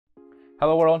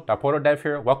Hello world, Ideapad Dev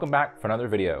here. Welcome back for another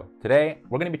video. Today,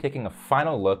 we're going to be taking a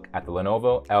final look at the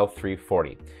Lenovo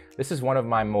L340. This is one of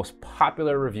my most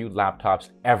popular reviewed laptops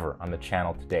ever on the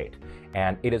channel to date,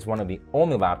 and it is one of the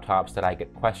only laptops that I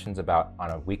get questions about on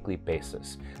a weekly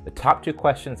basis. The top two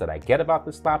questions that I get about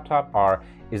this laptop are,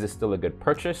 is it still a good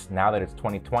purchase now that it's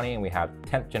 2020 and we have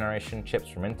 10th generation chips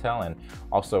from Intel and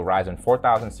also Ryzen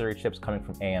 4000 series chips coming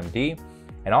from AMD?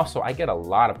 And also, I get a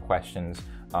lot of questions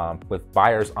with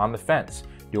buyers on the fence.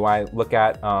 Do I look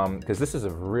at, because this is a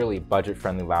really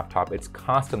budget-friendly laptop, it's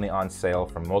constantly on sale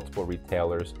from multiple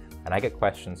retailers, and I get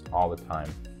questions all the time.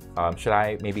 Should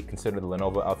I maybe consider the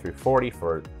Lenovo L340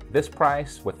 for this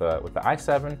price with the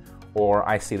i7, or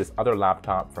I see this other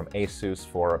laptop from Asus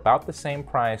for about the same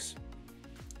price,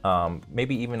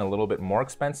 maybe even a little bit more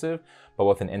expensive, but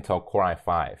with an Intel Core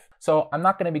i5. So I'm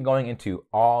not going to be going into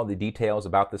all the details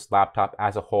about this laptop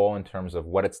as a whole in terms of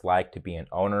what it's like to be an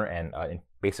owner and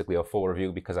basically a full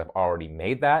review, because I've already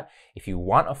made that. If you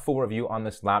want a full review on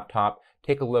this laptop,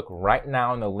 take a look right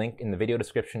now in the link in the video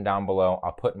description down below.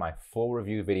 I'll put my full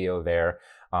review video there,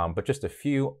 but just a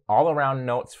few all-around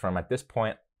notes from, at this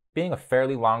point, being a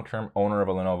fairly long-term owner of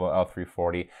a Lenovo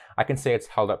L340, I can say it's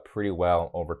held up pretty well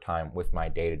over time with my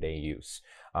day-to-day use.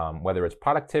 Whether it's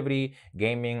productivity,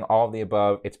 gaming, all of the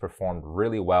above, it's performed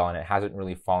really well and it hasn't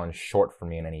really fallen short for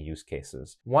me in any use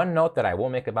cases. One note that I will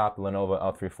make about the Lenovo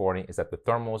L340 is that the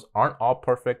thermals aren't all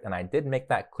perfect, and I did make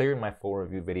that clear in my full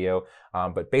review video,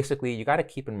 but basically you got to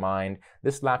keep in mind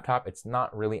this laptop, it's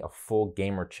not really a full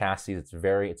gamer chassis. It's a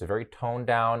very toned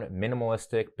down,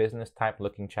 minimalistic, business type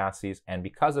looking chassis, and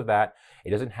because of that,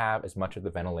 it doesn't have as much of the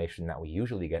ventilation that we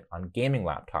usually get on gaming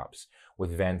laptops,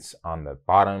 with vents on the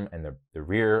bottom and the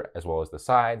rear as well as the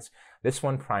sides. This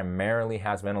one primarily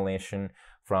has ventilation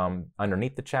from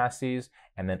underneath the chassis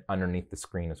and then underneath the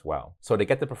screen as well. So to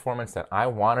get the performance that I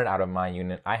wanted out of my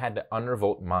unit, I had to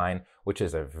undervolt mine, which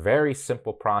is a very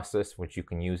simple process which you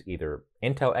can use either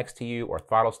Intel XTU or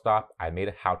throttle stop. I made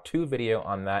a how-to video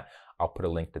on that. I'll put a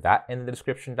link to that in the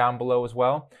description down below as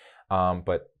well.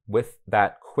 But with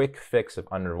that quick fix of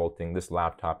undervolting, this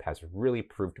laptop has really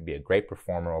proved to be a great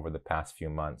performer over the past few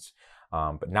months.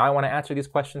 But now I want to answer these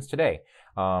questions today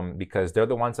because they're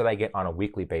the ones that I get on a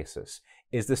weekly basis.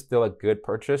 Is this still a good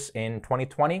purchase in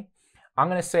 2020? I'm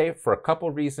going to say for a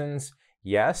couple reasons,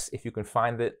 yes, if you can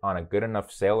find it on a good enough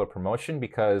sale or promotion,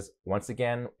 because once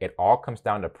again, it all comes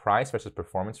down to price versus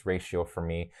performance ratio for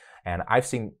me. And I've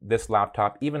seen this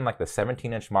laptop, even like the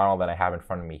 17-inch model that I have in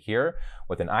front of me here,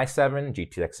 with an i7,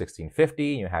 GTX 1650,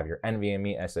 you have your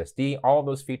NVMe SSD, all of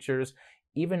those features,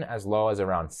 even as low as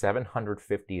around $750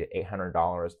 to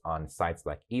 $800 on sites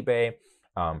like eBay,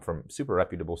 from super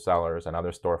reputable sellers and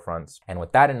other storefronts. And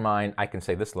with that in mind, I can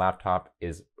say this laptop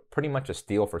is pretty much a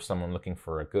steal for someone looking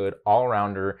for a good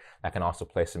all-rounder that can also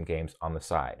play some games on the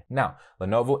side. Now,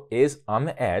 Lenovo is on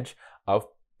the edge of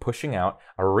pushing out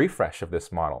a refresh of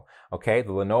this model. Okay,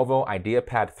 the Lenovo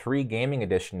Ideapad 3 Gaming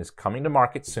Edition is coming to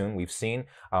market soon. We've seen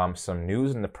some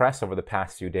news in the press over the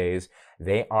past few days.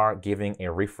 They are giving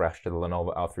a refresh to the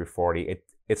Lenovo L340.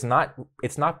 It's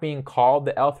not being called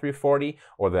the L340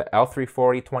 or the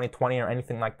L340 2020 or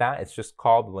anything like that. It's just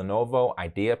called the Lenovo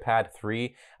Ideapad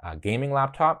 3 gaming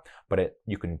laptop, but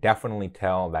you can definitely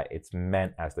tell that it's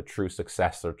meant as the true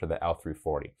successor to the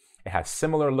L340. It has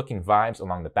similar looking vibes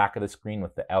along the back of the screen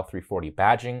with the L340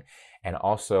 badging, and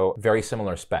also very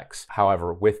similar specs,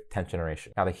 however, with 10th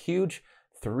generation. Now, the huge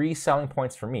three selling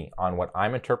points for me on what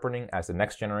I'm interpreting as the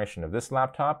next generation of this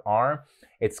laptop are,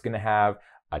 it's going to have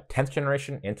a 10th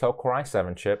generation Intel Core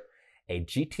i7 chip, a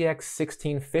GTX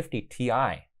 1650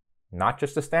 Ti, not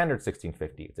just a standard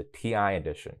 1650, it's a Ti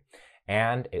edition.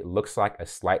 And it looks like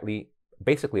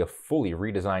basically a fully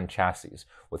redesigned chassis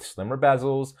with slimmer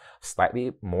bezels,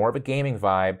 slightly more of a gaming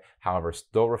vibe, however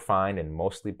still refined and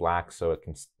mostly black, so it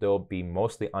can still be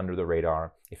mostly under the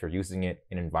radar if you're using it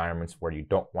in environments where you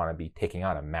don't want to be taking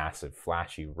out a massive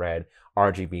flashy red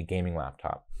RGB gaming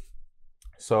laptop.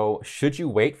 So should you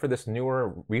wait for this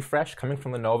newer refresh coming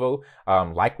from Lenovo,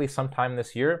 likely sometime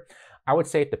this year? I would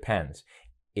say it depends.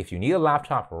 If you need a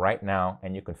laptop right now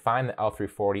and you can find the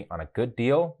L340 on a good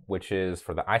deal, which is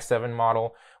for the i7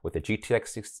 model with the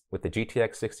GTX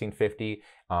 1650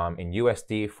 in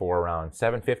USD for around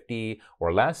 $750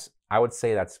 or less, I would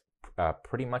say that's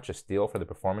pretty much a steal for the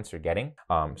performance you're getting.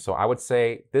 So I would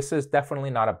say this is definitely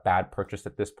not a bad purchase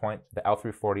at this point. The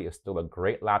L340 is still a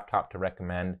great laptop to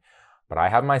recommend, but I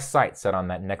have my sights set on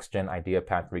that next-gen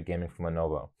Ideapad 3 gaming from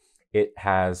Lenovo. It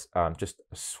has just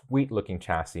a sweet-looking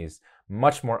chassis,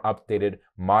 much more updated,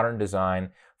 modern design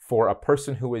for a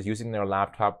person who is using their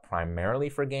laptop primarily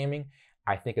for gaming.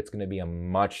 I think it's going to be a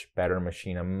much better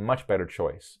machine, a much better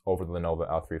choice over the Lenovo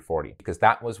L340, because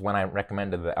that was when I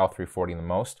recommended the L340 the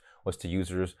most, was to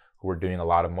users who were doing a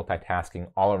lot of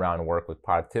multitasking all around work with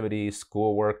productivity,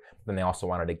 schoolwork, but then they also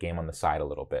wanted to game on the side a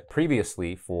little bit.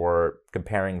 Previously, for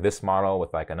comparing this model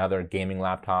with like another gaming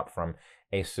laptop from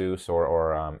Asus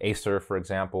or Acer, for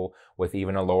example, with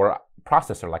even a lower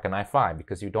processor like an i5,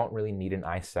 because you don't really need an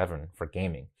i7 for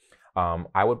gaming.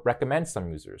 I would recommend some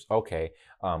users, okay,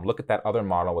 look at that other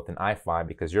model with an i5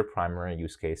 because your primary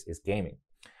use case is gaming.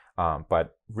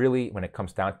 But really, when it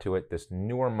comes down to it, this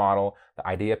newer model, the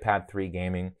Ideapad 3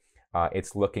 gaming,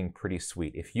 it's looking pretty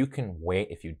sweet. If you can wait,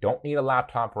 if you don't need a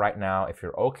laptop right now, if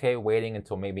you're okay waiting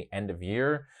until maybe end of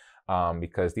year,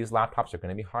 because these laptops are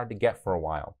going to be hard to get for a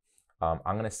while,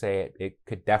 I'm going to say it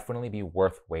could definitely be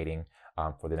worth waiting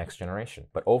for the next generation.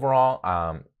 But overall,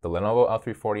 the Lenovo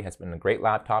L340 has been a great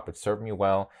laptop. It's served me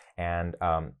well, and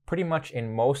pretty much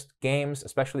in most games,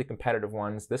 especially competitive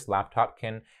ones, this laptop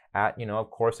can, at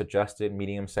of course, adjusted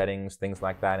medium settings, things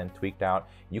like that, and tweaked out,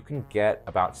 you can get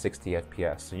about 60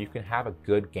 FPS. So you can have a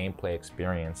good gameplay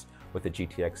experience with the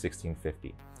GTX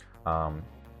 1650.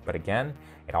 But again,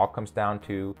 it all comes down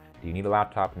to, do you need a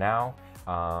laptop now?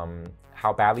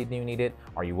 How badly do you need it?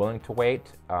 Are you willing to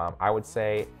wait? I would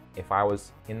say if I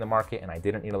was in the market and I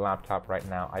didn't need a laptop right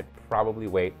now, I'd probably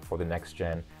wait for the next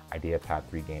gen Ideapad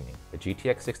 3 gaming. The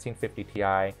GTX 1650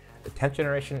 Ti, the 10th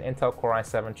generation Intel Core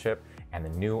i7 chip, and the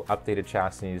new updated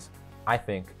chassis, I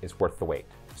think is worth the wait.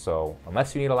 So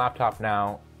unless you need a laptop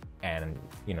now, and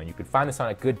you could find this on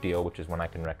a good deal, which is when I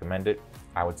can recommend it,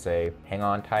 I would say hang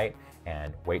on tight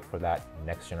and wait for that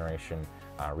next generation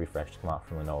refresh to come out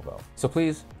from Lenovo. So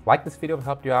please like this video if it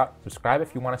helped you out, subscribe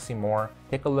if you want to see more,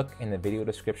 take a look in the video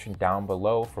description down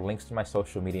below for links to my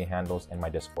social media handles and my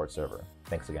Discord server.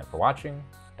 Thanks again for watching.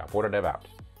 Ideapad out.